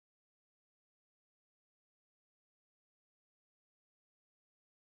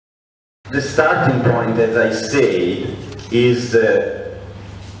the starting point, as I say, is the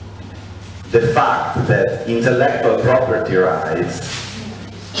fact that intellectual property rights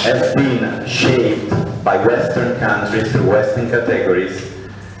have been shaped by Western countries through Western categories,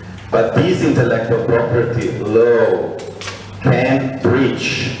 but this intellectual property law can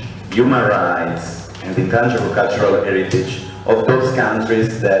breach human rights and intangible cultural heritage of those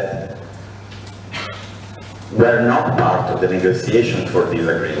countries that were not part of the negotiation for these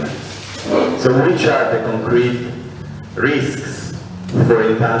agreements. So which are the concrete risks for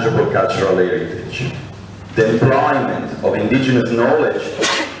intangible cultural heritage? The employment of indigenous knowledge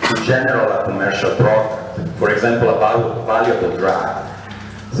to generate a commercial product, for example, a valuable drug.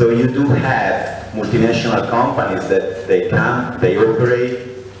 So you do have multinational companies that they operate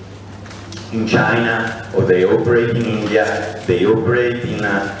in China, or they operate in India, they operate in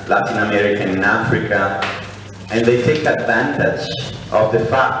Latin America, in Africa, and they take advantage of the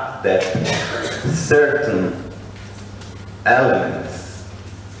fact that certain elements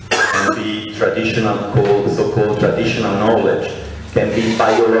can be traditional, so-called traditional knowledge, can be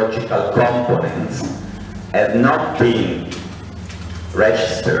biological components, have not been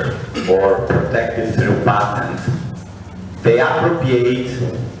registered or protected through patent. They appropriate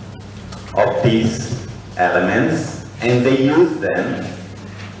of these elements and they use them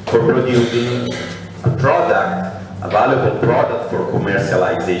for producing a product, a valuable product for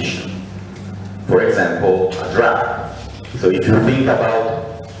commercialization. For example, a drug. So if you think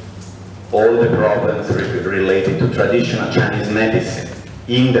about all the problems related to traditional Chinese medicine,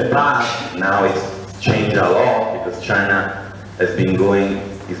 in the past, now it's changed a lot because China has been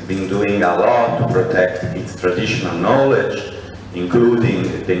doing a lot to protect its traditional knowledge, including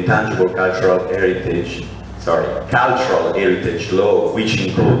the intangible cultural heritage law, which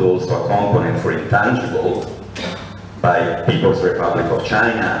include also a component for intangible by People's Republic of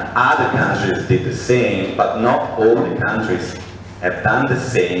China. Other countries did the same, but not all the countries have done the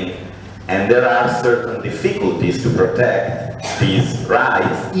same, and there are certain difficulties to protect these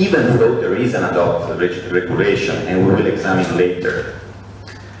rights, even though there is an adopted regulation, and we will examine later.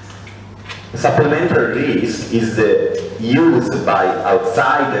 Supplementary risk is the use by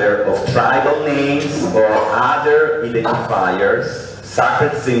outsider of tribal names or other identifiers,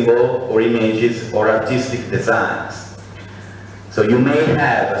 sacred symbols or images or artistic designs. So you may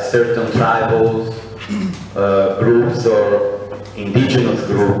have certain tribal groups or indigenous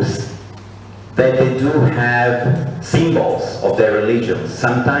groups that they do have symbols of their religions.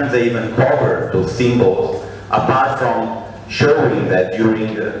 Sometimes they even cover those symbols, apart from showing that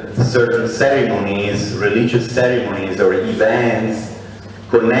during certain ceremonies, religious ceremonies or events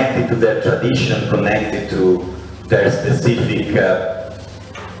connected to their tradition, connected to their specific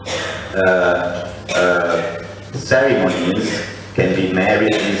ceremonies, can be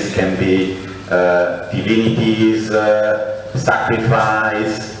marriages, can be divinities,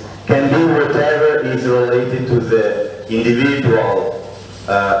 sacrifice, can be whatever is related to the individual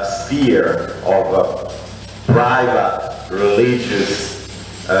sphere of private religious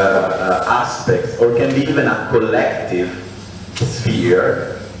aspects, or can be even a collective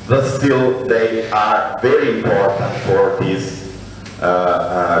sphere, but still they are very important for these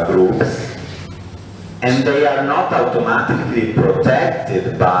groups. And they are not automatically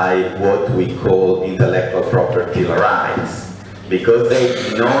protected by what we call intellectual property rights, because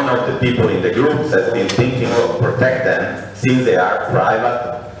none of the people in the groups has been thinking of protect them, since they are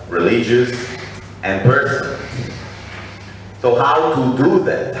private, religious, and personal. So how to do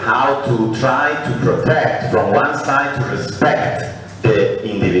that? How to try to protect, from one side, to respect the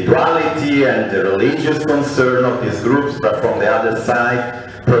individuality and the religious concern of these groups, but from the other side,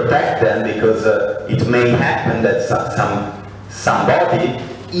 protect them, because it may happen that somebody,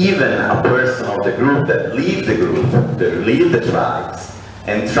 even a person of the group that leave the group, that leave the tribes,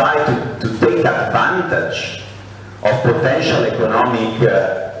 and try to take advantage of potential economic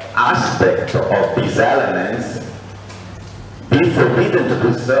aspect of these elements, be forbidden to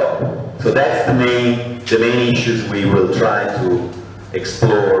do so. So that's the main issues we will try to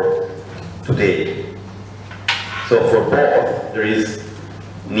explore today. So for both, there is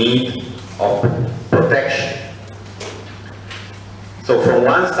need of protection. So from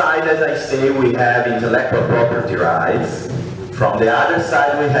one side, as I say, we have intellectual property rights. From the other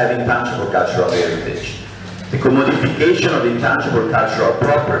side, we have intangible cultural heritage. The commodification of intangible cultural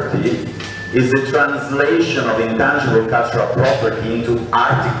property is the translation of intangible cultural property into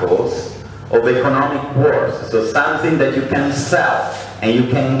articles of economic worth. So something that you can sell and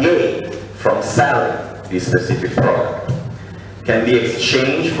you can gain from selling this specific product. Can be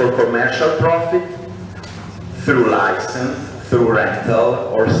exchanged for commercial profit, through license, through rental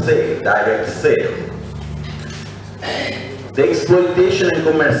or sale, direct sale. The exploitation and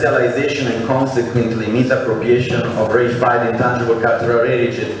commercialization and consequently misappropriation of reified intangible cultural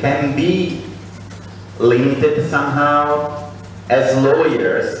heritage can be limited somehow. As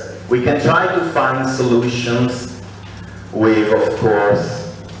lawyers, we can try to find solutions with, of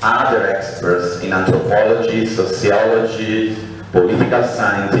course, other experts in anthropology, sociology, political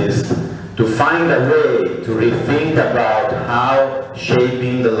scientists, to find a way to rethink about how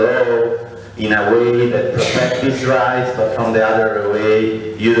shaping the law in a way that protects these rights, but from the other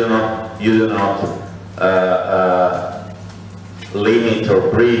way, you do not limit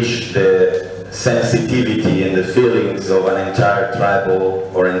or breach the sensitivity and the feelings of an entire tribal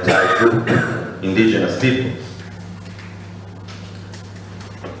or entire group, indigenous people.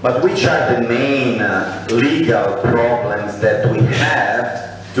 But which are the main legal problems that we have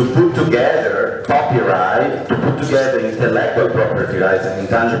to put together copyright, to put together intellectual property rights and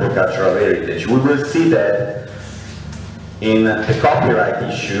intangible cultural heritage? We will see that in the copyright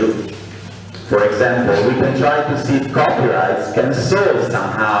issue. For example, we can try to see if copyrights can solve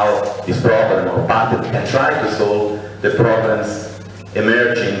somehow this problem, or patents can try to solve the problems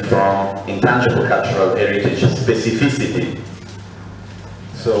emerging from intangible cultural heritage specificity.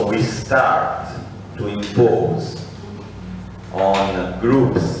 So we start to impose on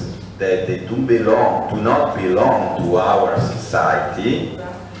groups that they do not belong to our society,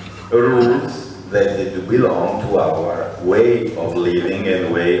 rules that they do belong to our way of living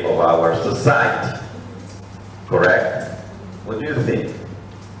and way of our society. Correct? What do you think,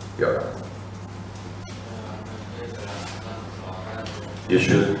 York? You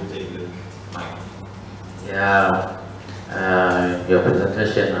should take the mic. Yeah, your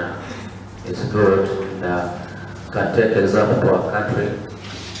presentation is good. Can take example for our country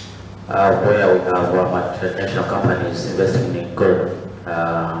where we have multinational companies investing in gold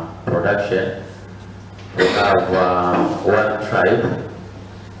production. We have one tribe,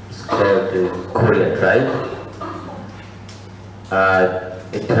 it's called the Korean tribe.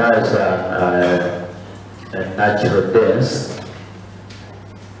 It has a natural dance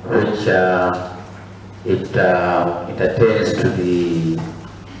which it attains to the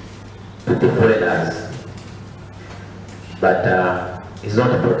foreigners, but it's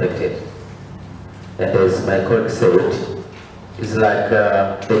not protected. And as my colleague said, it's like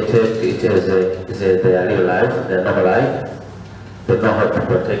they take it as their real life, their normal life. They know how to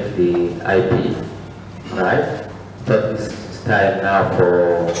protect the IP, right? So it's time now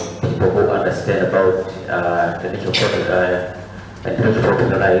for people who understand about intellectual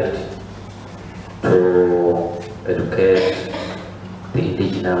property right to educate the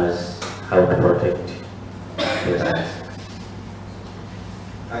indigenous how to protect their rights.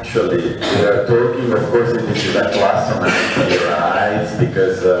 Actually, we are talking, of course, this is a class on IP rights,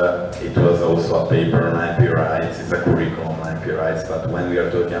 because it was also a paper on IP rights, it's a curriculum on IP rights, but when we are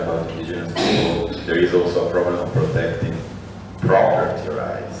talking about indigenous people, there is also a problem of protecting property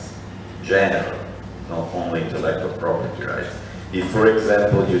rights, general, not only intellectual property rights. If, for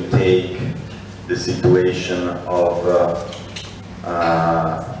example, you take the situation of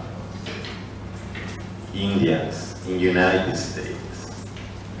Indians in the United States,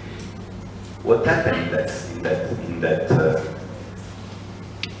 what happened in that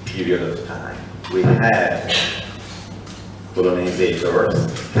period of time? We had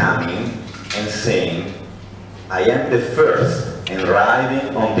colonizers coming and saying, I am the first in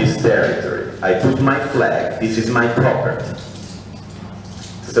arriving on this territory. I put my flag, this is my property.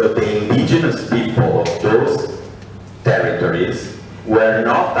 So the indigenous people of those territories were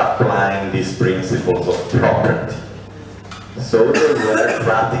not applying these principles of property. So they were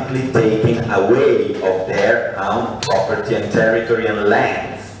practically taking away of their own property and territory and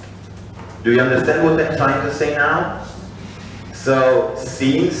lands. Do you understand what I'm trying to say now? So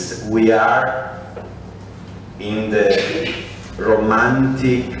since we are in the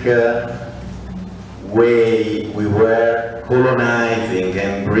romantic way, we were colonizing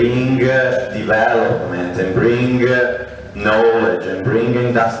and bring development and bring knowledge and bring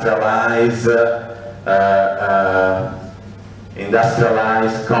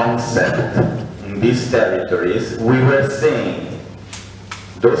industrialized concept in these territories, we were saying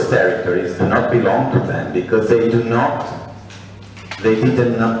those territories do not belong to them because they did not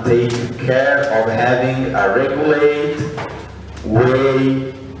take care of having a regulate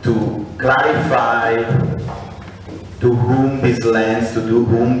way to clarify to whom these lands, to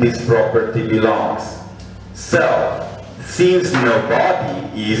whom this property belongs. So, since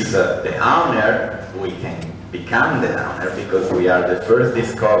nobody is the owner, we can become the owner because we are the first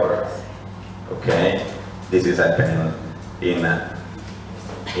discoverers. Okay? This is happening in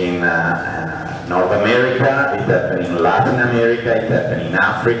North America, it happened in Latin America, it happened in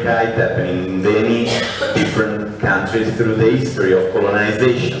Africa, it happened in many different countries through the history of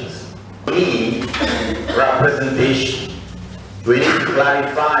colonizations. We need representation. We need to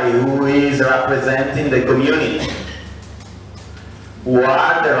clarify who is representing the community. Who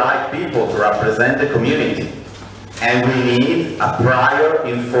are the right people to represent the community? And we need a prior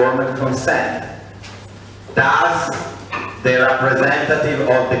informed consent. Does the representative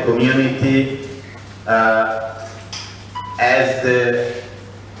of the community has the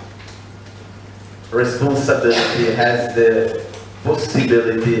responsibility, has the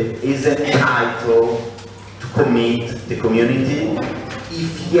possibility, is entitled to commit the community?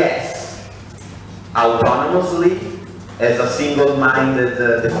 If yes, autonomously, as a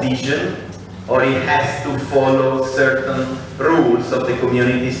single-minded decision, or it has to follow certain rules of the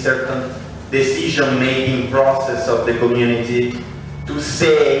community, certain decision-making process of the community, to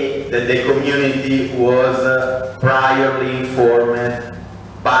say that the community was priorly informed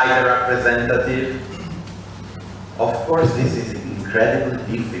by the representative? Of course, this is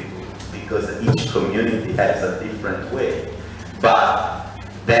incredibly difficult because each community has a different way. But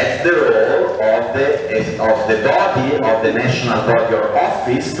that's the role of the body, of the national body or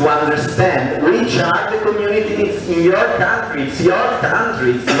office, to understand which are the communities in your country. It's your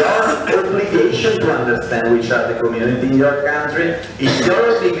country, it's your obligation to understand which are the communities in your country. It's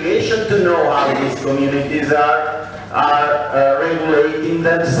your obligation to know how these communities are regulating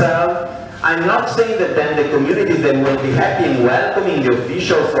themselves. I'm not saying that then the communities that will be happy in welcoming the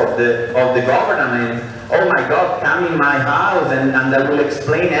officials of the government, oh my God, come in my house and I will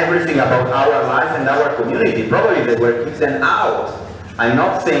explain everything about our life and our community. Probably they were kicked out. I'm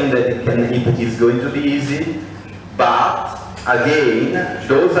not saying that it is going to be easy, but again,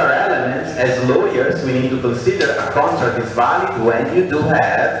 those are elements. As lawyers, we need to consider a contract is valid when you do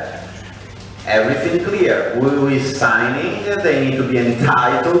have everything clear. Who is signing? They need to be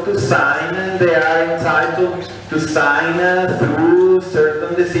entitled to sign, and they are entitled to sign through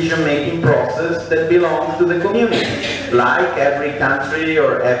certain decision-making process that belongs to the community. Like every country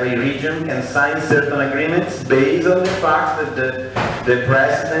or every region can sign certain agreements based on the fact that the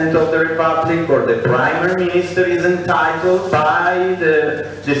President of the Republic or the Prime Minister is entitled by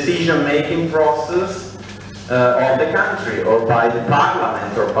the decision-making process of the country, or by the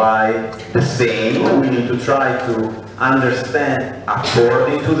parliament, or by the same. We need to try to understand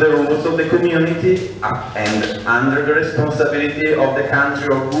according to the rules of the community and under the responsibility of the country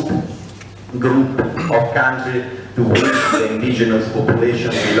or group of country to which the indigenous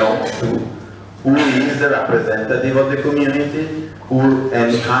population belongs to, who is the representative of the community,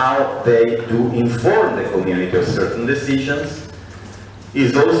 and how they do inform the community of certain decisions.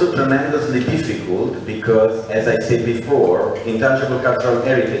 Is also tremendously difficult because, as I said before, intangible cultural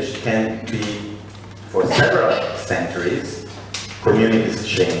heritage can be, for several centuries, communities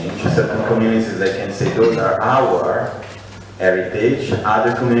change. Certain communities, they can say, those are our heritage.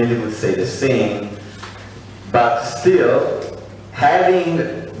 Other communities would say the same. But still, having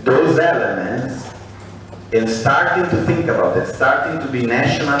those elements and starting to think about it, starting to be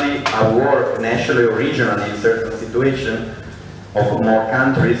nationally aware, nationally or regionally in certain situations, of more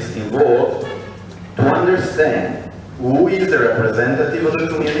countries involved, to understand who is the representative of the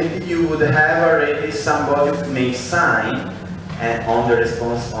community, you would have already somebody who may sign as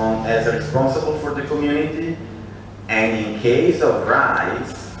responsible for the community, and in case of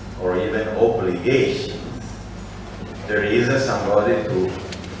rights or even obligations, there is somebody to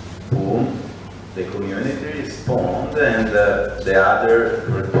whom the community responds, and the other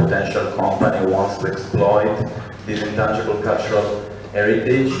potential company wants to exploit this intangible cultural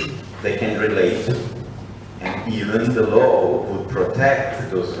heritage, they can relate to. And even the law would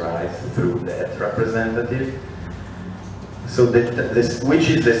protect those rights through that representative. So which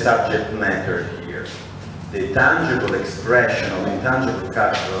is the subject matter here? The tangible expression of intangible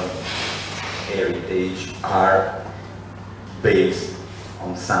cultural heritage are based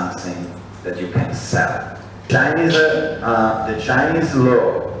on something that you can sell. The Chinese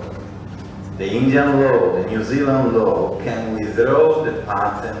law, the Indian law, the New Zealand law can withdraw the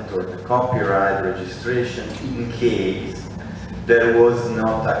patent or the copyright registration in case there was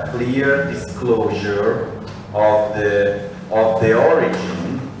not a clear disclosure of the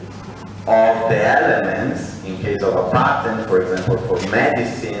origin of the elements, in case of a patent, for example, for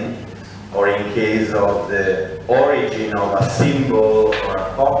medicine, or in case of the origin of a symbol or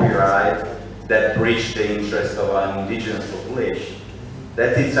a copyright that breached the interest of an indigenous population.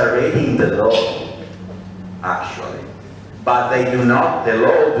 That is already in the law, actually. but they do not, the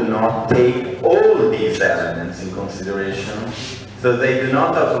law do not take all these elements in consideration, so they do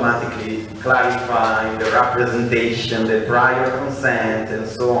not automatically clarify the representation, the prior consent, and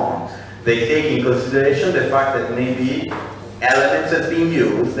so on. They take in consideration the fact that maybe elements have been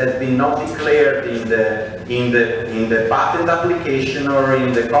used that have been not declared in the patent application or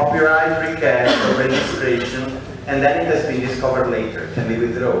in the copyright request or registration, and then it has been discovered later, can be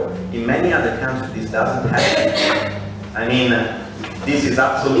withdrawn. In many other countries this doesn't happen. I mean, this is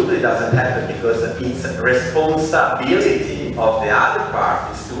absolutely doesn't happen because it's responsibility of the other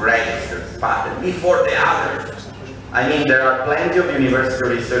parties to register the patent before the others. I mean, there are plenty of university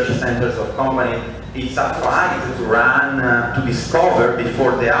research centers of companies. It's a fight to run, to discover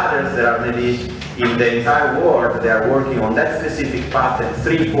before the others. There are maybe in the entire world, they are working on that specific patent,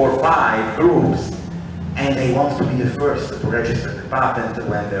 3, 4, 5 groups, and they want to be the first to register the patent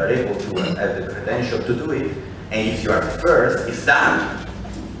when they are able to have the credential to do it. And if you are the first, it's done.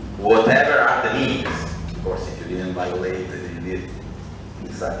 Whatever are the needs. Of course, if you didn't violate, you did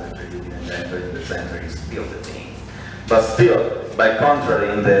exactly, you didn't enter in the center, you spill the thing. But still, by contrary,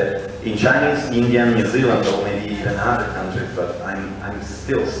 in Chinese, Indian, New Zealand, or maybe even other countries, but I'm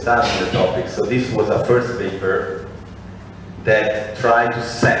still studying the topic. So this was a first paper that tried to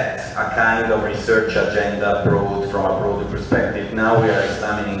set a kind of research agenda from a broader perspective. Now we are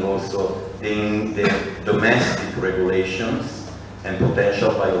examining also the domestic regulations and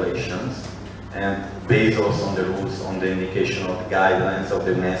potential violations, and based also on the rules on the indication of the guidelines of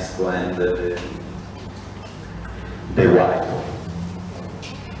the UNESCO and the WIPO.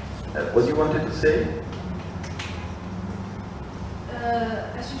 What you wanted to say?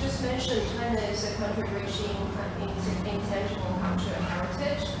 As you just mentioned, China is a country rich in intangible cultural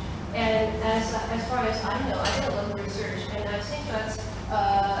heritage, and as far as I know, I did a lot of research, and I think that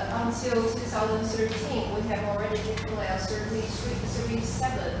until 2013, we have already declared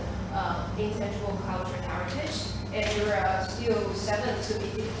 37 intangible cultural heritage, and there are still 7 to be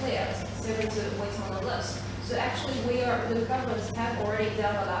declared, 7 to wait on the list. So actually, the governments have already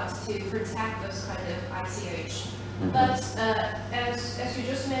done a lot to protect those kind of ICH. But as you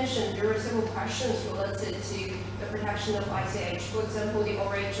just mentioned, there are several questions related to the protection of ICH. For example, the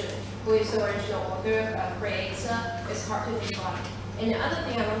origin, who is the original author, creator, is hard to define. And the other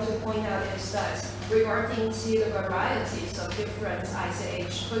thing I want to point out is that regarding to the varieties of different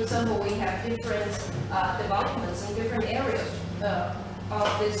ICH, for example, we have different developments in different areas of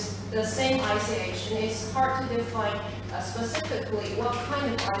the same ICH, and it's hard to define specifically what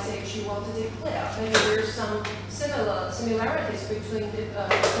kind of ICH you want to declare. Maybe there's some similarities between two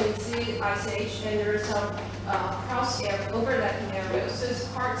ICH, and there are some overlapping areas. So it's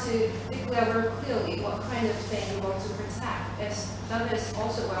hard to declare very clearly what kind of thing you want to protect. That is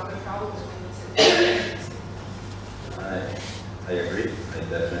also one of the problems we need to. I agree. I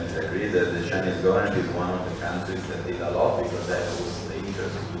definitely agree that the Chinese government is one of the countries that did a lot because that was the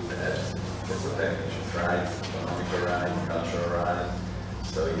interest to do that, to protect nation's rights, economic rights, cultural rights.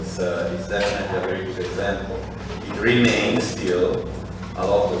 So it's definitely a very good example. It remains still a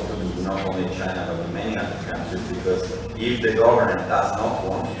lot of to do, not only in China but in many other countries, because if the government does not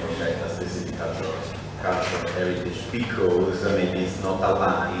want to protect a specific cultural heritage because maybe it's not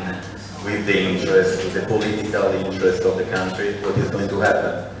aligned with the interest, with the political interest of the country, what is going to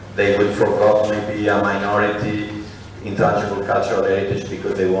happen? They will forget maybe a minority intangible cultural heritage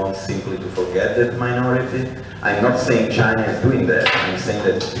because they want simply to forget that minority. I'm not saying China is doing that, I'm saying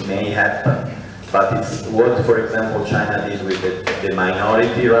that it may happen. But it's what, for example, China did with the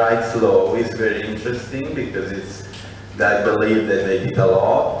minority rights law is very interesting because I believe that they did a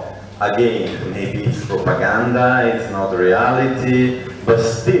lot. Again, maybe it's propaganda, it's not reality, but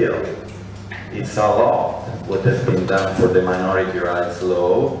still, it's a lot what has been done for the minority rights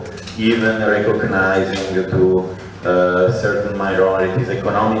law, even recognizing to certain minorities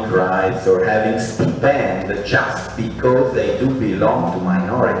economic rights or having stipend just because they do belong to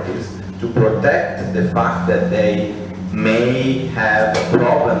minorities to protect the fact that they may have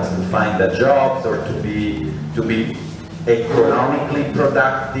problems to find a job or to be economically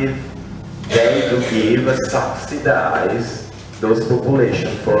productive. They do give, subsidize those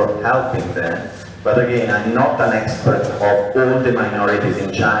populations for helping them. But again, I'm not an expert of all the minorities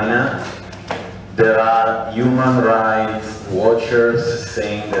in China. There are human rights watchers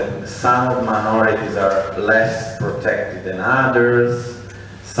saying that some minorities are less protected than others.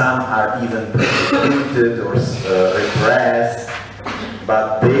 Some are even persecuted or repressed.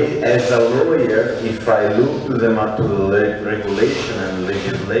 But they, as a lawyer, if I look to the regulation and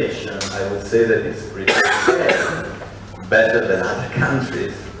legislation, I would say that it's pretty okay. Better than other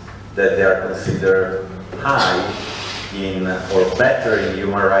countries that they are considered high in, or better in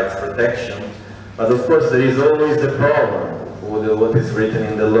human rights protection. But of course there is always the problem. What is written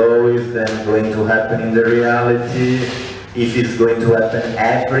in the law is then going to happen in the reality, if it's going to happen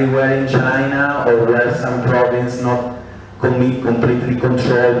everywhere in China, or where some province not completely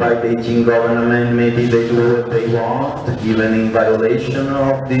controlled by Beijing government, maybe they do what they want, even in violation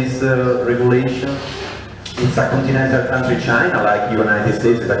of this regulation. It's a continental country, China, like the United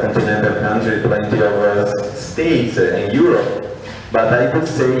States is a continental country, plenty of states in Europe. But I would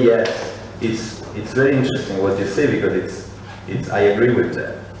say yes, it's very interesting what you say, because I agree with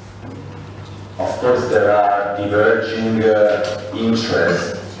that. Of course, there are diverging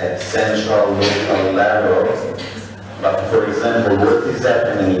interests at central, local level. But for example, what is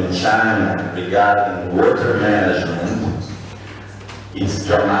happening in China regarding water management is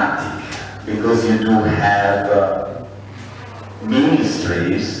dramatic, because you do have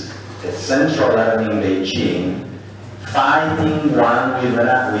ministries at central level in Beijing fighting one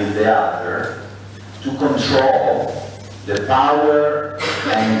with the other to control the power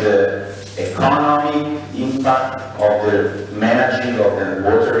and the economic impact of the managing of the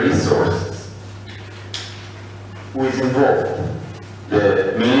water resources. Who is involved?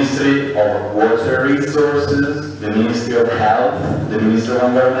 The Ministry of Water Resources, the Ministry of Health, the Ministry of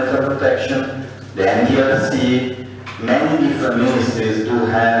Environmental Protection, the NDRC. Many different ministries do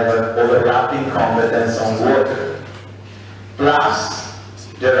have overlapping competence on water. Plus,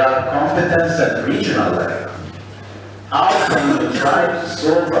 there are competence at regional level. How can you try to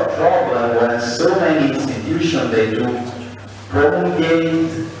solve a problem when so many institutions, they do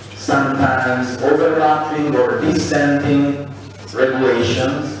promulgate, sometimes overlapping or dissenting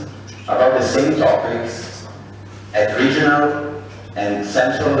regulations about the same topics at regional and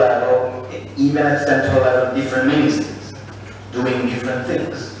central level, even at central level, different ministries doing different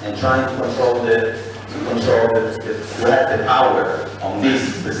things and trying to have the power on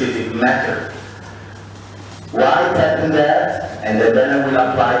this specific matter. Why it happened that? And then I will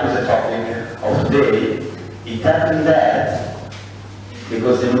apply to the topic of today. It happened that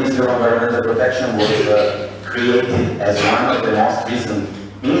because the Ministry of Environmental Protection was created as one of the most recent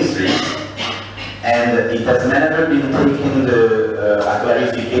ministries, and it has never been taken a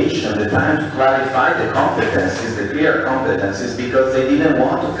clarification, the time to clarify the competencies, the clear competencies, because they didn't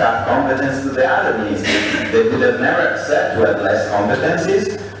want to cut competence to the other ministries. They would have never accepted to have less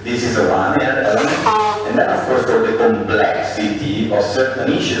competencies. This is one element. And then, of course, for the complexity of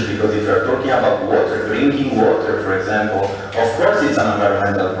certain issues, because if you're talking about water, drinking water, for example, of course it's an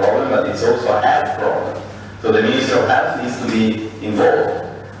environmental problem, but it's also a health problem. So the Ministry of Health needs to be involved.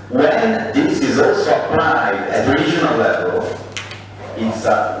 When this is also applied at regional level, it's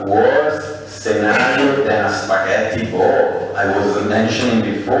a worse scenario than a spaghetti ball. I was mentioning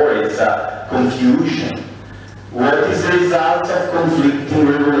before, it's a confusion. What is the result of conflicting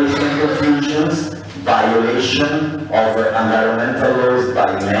regulation and confusions? Violation of environmental laws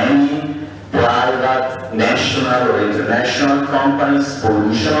by many private, national or international companies,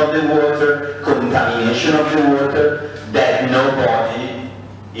 pollution of the water, contamination of the water, that nobody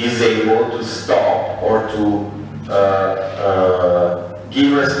is able to stop or to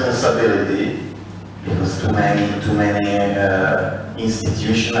give responsibility, because too many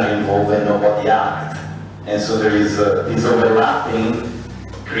institutions are involved and nobody acts. And so there is this overlapping,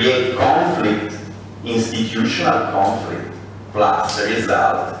 create conflict, institutional conflict, plus the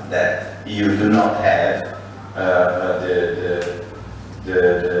result that you do not have